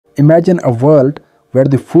Imagine a world where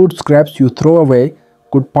the food scraps you throw away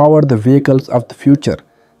could power the vehicles of the future.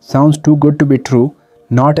 Sounds too good to be true?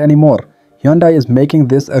 Not anymore. Hyundai is making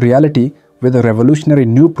this a reality with a revolutionary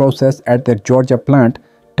new process at their Georgia plant,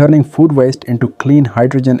 turning food waste into clean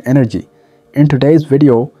hydrogen energy. In today's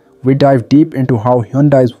video, we dive deep into how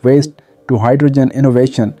Hyundai's waste to hydrogen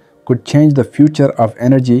innovation could change the future of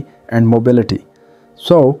energy and mobility.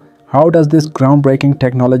 So, how does this groundbreaking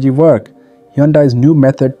technology work? Hyundai's new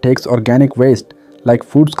method takes organic waste, like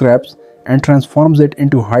food scraps, and transforms it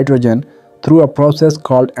into hydrogen through a process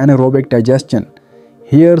called anaerobic digestion.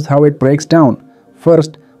 Here's how it breaks down.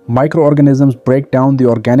 First, microorganisms break down the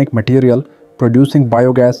organic material, producing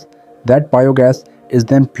biogas. That biogas is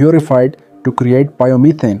then purified to create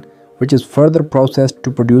biomethane, which is further processed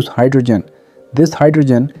to produce hydrogen. This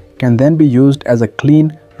hydrogen can then be used as a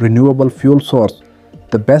clean, renewable fuel source.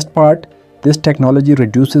 The best part, this technology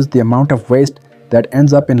reduces the amount of waste that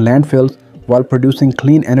ends up in landfills while producing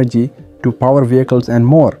clean energy to power vehicles and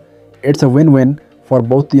more. It's a win-win for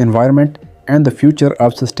both the environment and the future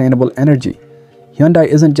of sustainable energy. Hyundai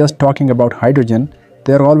isn't just talking about hydrogen,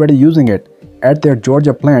 they're already using it. At their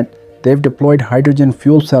Georgia plant, they've deployed hydrogen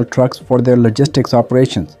fuel cell trucks for their logistics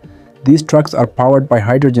operations. These trucks are powered by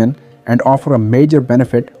hydrogen and offer a major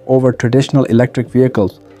benefit over traditional electric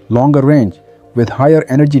vehicles: longer range. With higher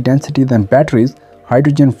energy density than batteries,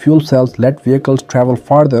 hydrogen fuel cells let vehicles travel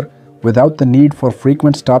farther without the need for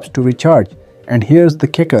frequent stops to recharge. And here's the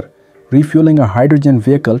kicker: refueling a hydrogen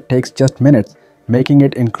vehicle takes just minutes, making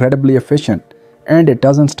it incredibly efficient. And it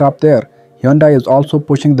doesn't stop there. Hyundai is also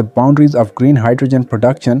pushing the boundaries of green hydrogen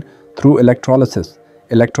production through electrolysis.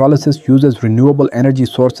 Electrolysis uses renewable energy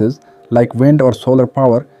sources like wind or solar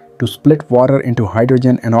power to split water into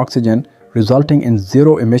hydrogen and oxygen, resulting in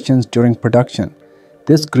zero emissions during production.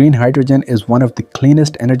 This green hydrogen is one of the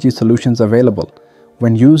cleanest energy solutions available.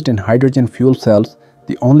 When used in hydrogen fuel cells,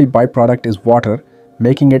 the only byproduct is water,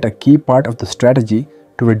 making it a key part of the strategy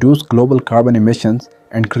to reduce global carbon emissions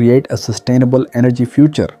and create a sustainable energy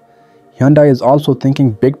future. Hyundai is also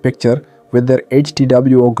thinking big picture with their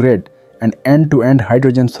HTWO grid, an end-to-end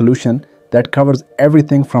hydrogen solution that covers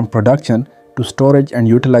everything from production to storage and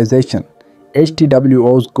utilization.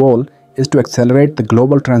 HTWO's goal is to accelerate the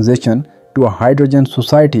global transition to a hydrogen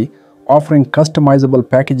society, offering customizable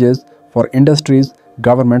packages for industries,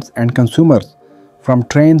 governments, and consumers. From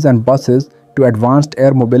trains and buses to advanced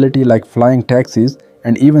air mobility like flying taxis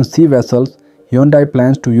and even sea vessels, Hyundai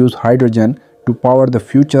plans to use hydrogen to power the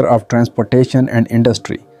future of transportation and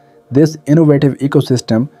industry. This innovative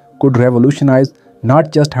ecosystem could revolutionize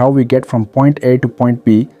not just how we get from point A to point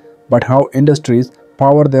B, but how industries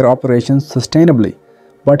power their operations sustainably.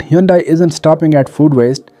 But Hyundai isn't stopping at food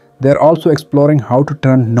waste, they're also exploring how to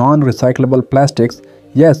turn non-recyclable plastics,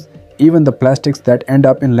 yes, even the plastics that end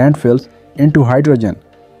up in landfills, into hydrogen.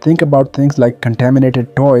 Think about things like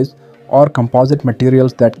contaminated toys or composite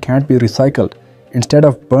materials that can't be recycled. Instead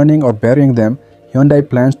of burning or burying them, Hyundai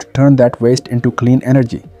plans to turn that waste into clean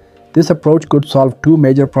energy. This approach could solve two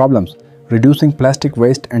major problems: reducing plastic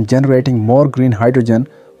waste and generating more green hydrogen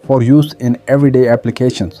for use in everyday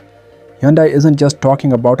applications. Hyundai isn't just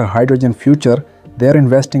talking about a hydrogen future, they're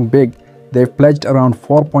investing big. They've pledged around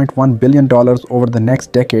 $4.1 billion over the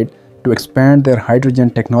next decade to expand their hydrogen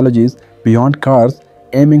technologies beyond cars,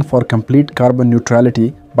 aiming for complete carbon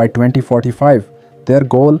neutrality by 2045. Their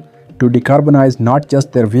goal: to decarbonize not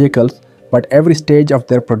just their vehicles, but every stage of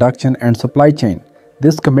their production and supply chain.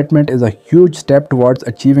 This commitment is a huge step towards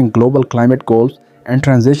achieving global climate goals and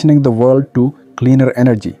transitioning the world to cleaner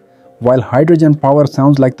energy. While hydrogen power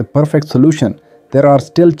sounds like the perfect solution, there are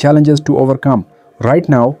still challenges to overcome. Right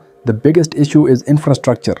now, the biggest issue is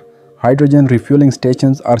infrastructure. Hydrogen refueling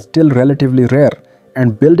stations are still relatively rare,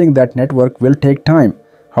 and building that network will take time.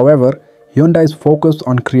 However, Hyundai's focus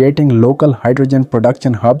on creating local hydrogen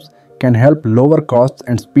production hubs can help lower costs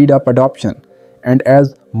and speed up adoption. And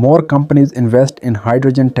as more companies invest in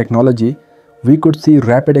hydrogen technology, we could see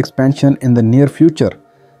rapid expansion in the near future.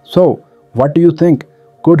 So, what do you think?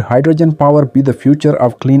 Could hydrogen power be the future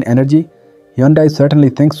of clean energy? Hyundai certainly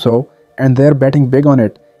thinks so, and they're betting big on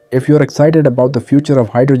it. If you're excited about the future of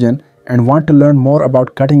hydrogen and want to learn more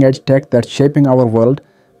about cutting-edge tech that's shaping our world,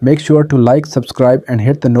 make sure to like, subscribe, and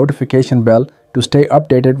hit the notification bell to stay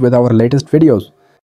updated with our latest videos.